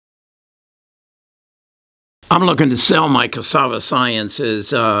I'm looking to sell my Cassava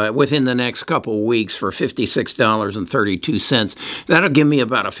Sciences within the next couple of weeks for $56.32. That'll give me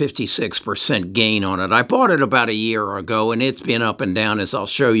about a 56% gain on it. I bought it about a year ago, and it's been up and down, as I'll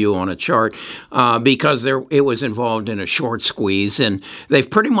show you on a chart, because it was involved in a short squeeze, and they've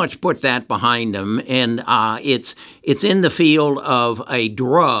pretty much put that behind them. And it's in the field of a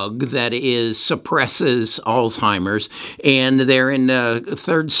drug that suppresses Alzheimer's, and they're in the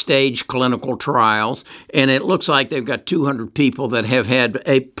third stage clinical trials, and it looks like they've got 200 people that have had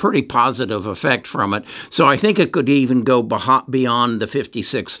a pretty positive effect from it. So I think it could even go beyond the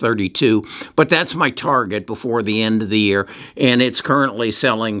 56.32, but that's my target before the end of the year, and it's currently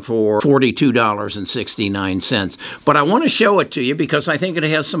selling for $42.69. But I want to show it to you because I think it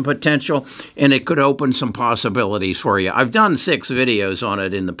has some potential, and it could open some possibilities for you. I've done 6 videos on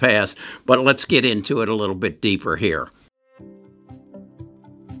it in the past, but let's get into it a little bit deeper here.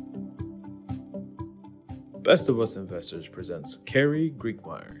 Best of Us Investors presents Carrie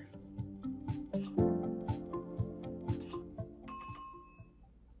Griegmeyer.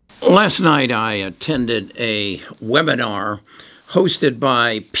 Last night I attended a webinar hosted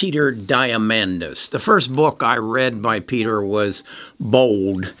by Peter Diamandis. The first book I read by Peter was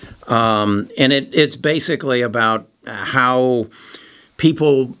Bold, and it's basically about how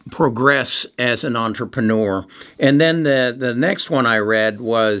people progress as an entrepreneur. And then the next one I read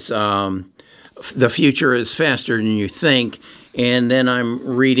was The Future is Faster Than You Think. And then I'm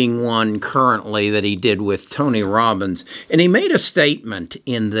reading one currently that he did with Tony Robbins. And he made a statement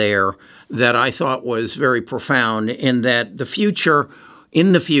in there that I thought was very profound, in that in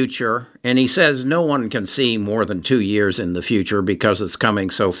the future, and he says no one can see more than 2 years in the future because it's coming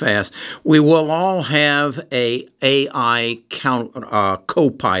so fast, we will all have a AI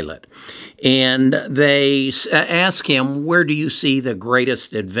co-pilot. And they ask him, where do you see the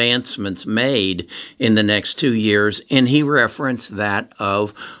greatest advancements made in the next 2 years? And he referenced that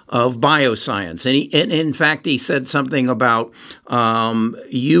of bioscience. And in fact, he said something about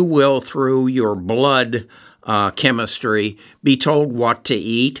you will, through your blood chemistry, be told what to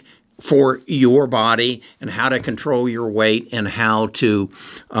eat for your body and how to control your weight and how to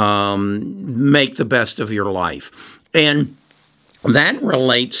make the best of your life. And that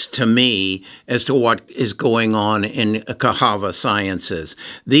relates to me as to what is going on in Cassava Sciences.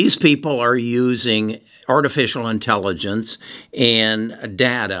 These people are using artificial intelligence and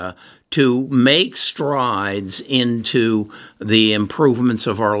data to make strides into the improvements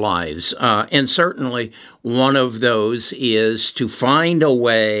of our lives. And certainly one of those is to find a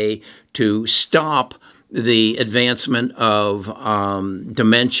way to stop the advancement of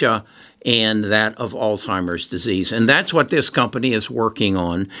dementia and that of Alzheimer's disease. And that's what this company is working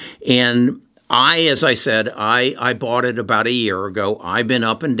on. And as I said, I bought it about a year ago. I've been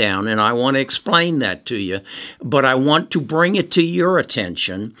up and down, and I want to explain that to you. But I want to bring it to your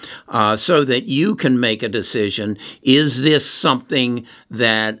attention so that you can make a decision. Is this something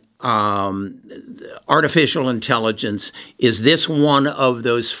that artificial intelligence, is this one of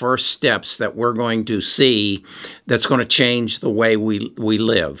those first steps that we're going to see that's going to change the way we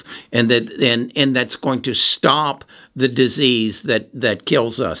live, and that's going to stop the disease that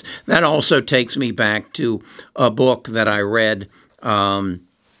kills us? That also takes me back to a book that I read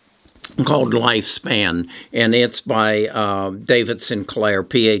called Lifespan, and it's by David Sinclair,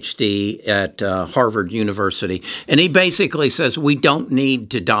 PhD at Harvard University. And he basically says we don't need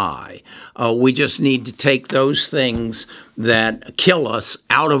to die. We just need to take those things that kill us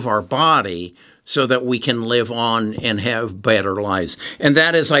out of our body so that we can live on and have better lives. And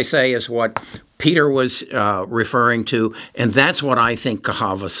that, as I say, is what Peter was referring to, and that's what I think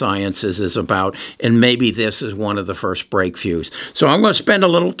Cassava Sciences is about, and maybe this is one of the first breakthroughs. So I'm going to spend a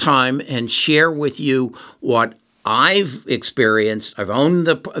little time and share with you what I've experienced. I've owned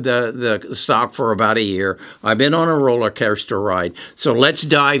the stock for about a year. I've been on a roller coaster ride. So let's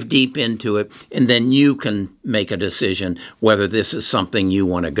dive deep into it, and then you can make a decision whether this is something you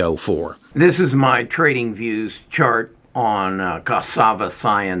want to go for. This is my Trading Views chart on Cassava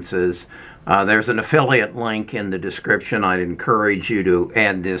Sciences. There's an affiliate link in the description. I'd encourage you to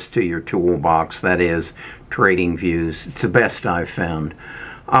add this to your toolbox. That is Trading Views. It's the best I've found.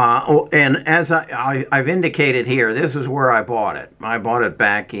 And as I've indicated here, this is where I bought it. I bought it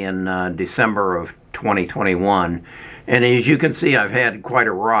back in December of 2021. And as you can see, I've had quite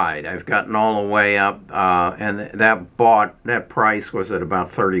a ride. I've gotten all the way up, and that price was at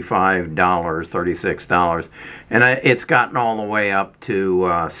about $35, $36. And it's gotten all the way up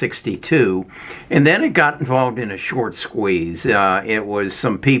to 62. And then it got involved in a short squeeze. It was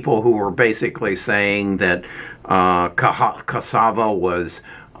some people who were basically saying that cassava was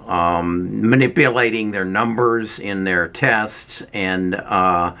manipulating their numbers in their tests, and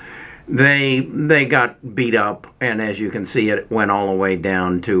they got beat up, and as you can see, it went all the way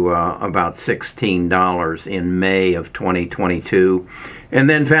down to about $16 in May of 2022, and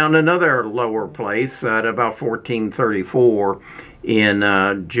then found another lower place at about $14.34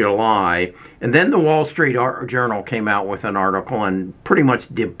 in July. And then the Wall Street Journal came out with an article and pretty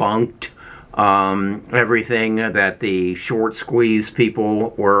much debunked everything that the short squeeze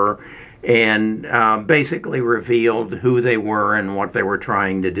people were, and basically revealed who they were and what they were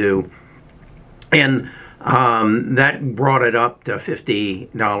trying to do. And that brought it up to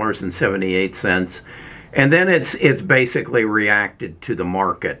 $50.78. And then it's basically reacted to the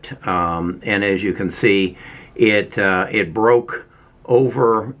market. And as you can see, it broke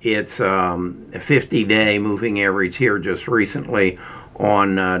over its 50-day moving average here just recently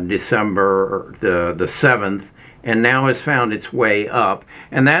on December the 7th, and now has found its way up.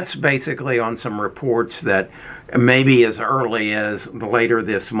 And that's basically on some reports that maybe as early as later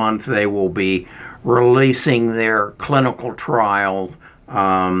this month they will be releasing their clinical trial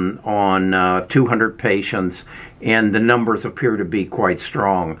on 200 patients, and the numbers appear to be quite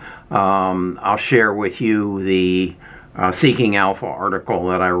strong. I'll share with you the Seeking Alpha article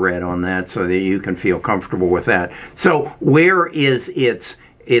that I read on that so that you can feel comfortable with that. So where is its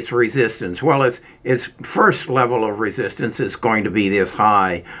resistance? Well, its first level of resistance is going to be this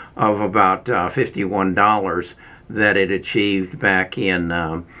high of about $51 that it achieved back in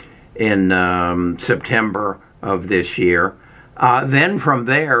September of this year. Then from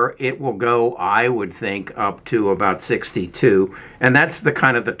there, it will go, I would think, up to about 62, and that's the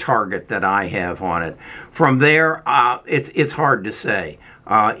kind of the target that I have on it. From there, it's hard to say.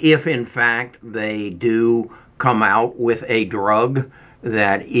 If, in fact, they do come out with a drug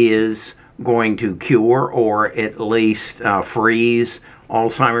that is going to cure or at least freeze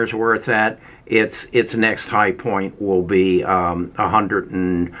Alzheimer's where it's at, its next high point will be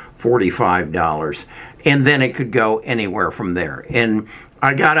 $145. And then it could go anywhere from there. And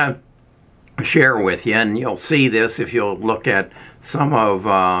I gotta share with you, and you'll see this if you'll look at some of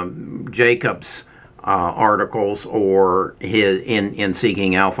Jacob's articles or his in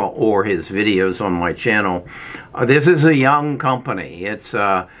Seeking Alpha or his videos on my channel. This is a young company. It's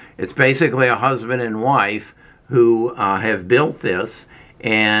basically a husband and wife who have built this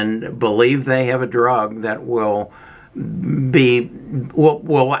and believe they have a drug that will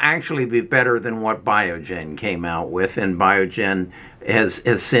actually be better than what Biogen came out with, and Biogen has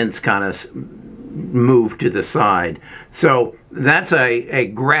since kind of moved to the side. So that's a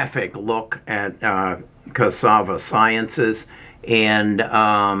graphic look at Cassava Sciences, and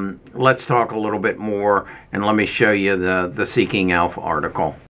let's talk a little bit more, and let me show you the Seeking Alpha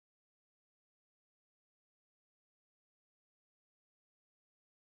article.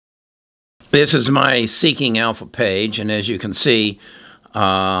 This is my Seeking Alpha page, and as you can see,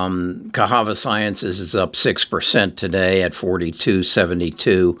 Cassava Sciences is up 6% today at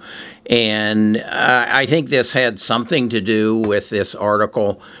 42.72, and I think this had something to do with this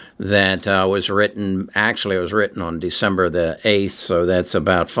article that was written. Actually, it was written on December the 8th, so that's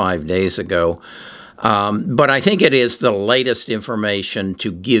about 5 days ago. But I think it is the latest information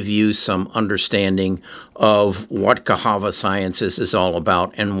to give you some understanding of what Cassava Sciences is all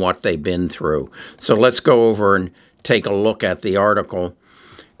about and what they've been through. So let's go over and take a look at the article.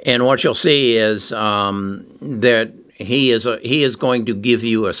 And what you'll see is that he is going to give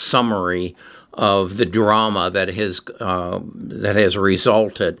you a summary of the drama that has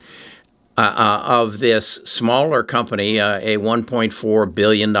resulted of this smaller company, a $1.4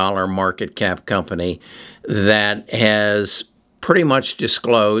 billion market cap company that has pretty much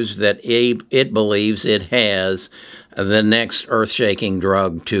disclosed that it believes it has the next earth-shaking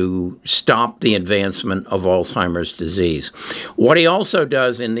drug to stop the advancement of Alzheimer's disease. What he also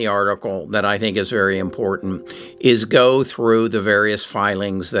does in the article that I think is very important is go through the various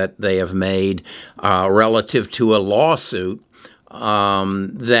filings that they have made relative to a lawsuit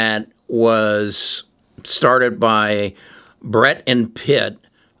that was started by Brett and Pitt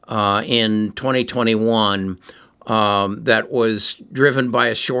in 2021 that was driven by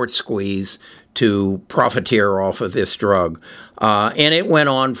a short squeeze to profiteer off of this drug. And it went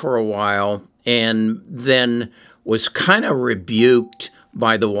on for a while and then was kind of rebuked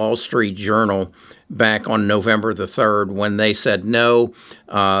by the Wall Street Journal back on November the 3rd when they said, no,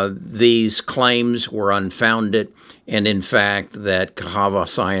 these claims were unfounded, and in fact that Cassava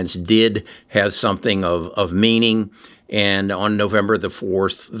Science did have something of meaning. And on November the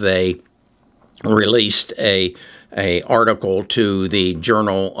 4th, they released a article to the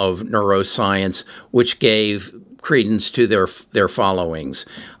Journal of Neuroscience, which gave credence to their followings.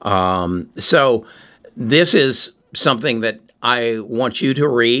 So this is something that I want you to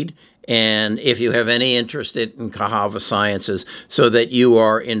read. And if you have any interest in Cassava Sciences, so that you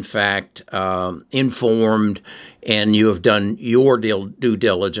are, in fact, informed and you have done your due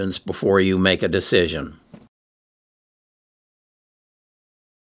diligence before you make a decision.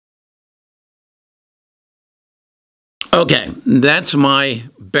 Okay, that's my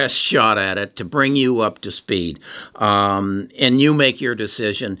best shot at it, to bring you up to speed. And you make your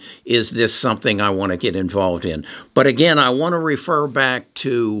decision, is this something I want to get involved in? But again, I want to refer back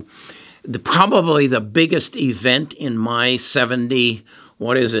to probably the biggest event in my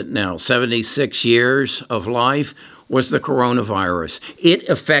 76 years of life, was the coronavirus. It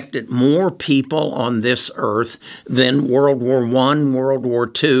affected more people on this earth than World War I, World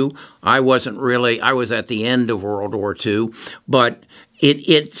War II. I was at the end of World War II, but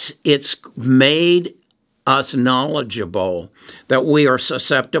it's made us knowledgeable that we are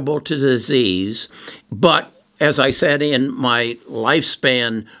susceptible to disease. But as I said in my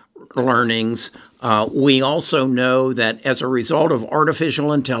lifespan learnings, we also know that as a result of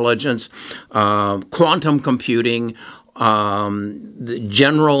artificial intelligence, quantum computing, the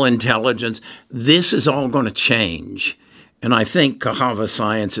general intelligence, this is all going to change. And I think Cassava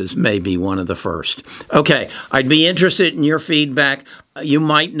Sciences may be one of the first. Okay, I'd be interested in your feedback. You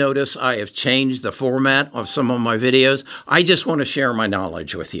might notice I have changed the format of some of my videos. I just want to share my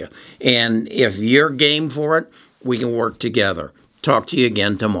knowledge with you. And if you're game for it, we can work together. Talk to you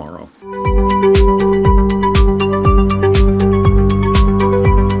again tomorrow.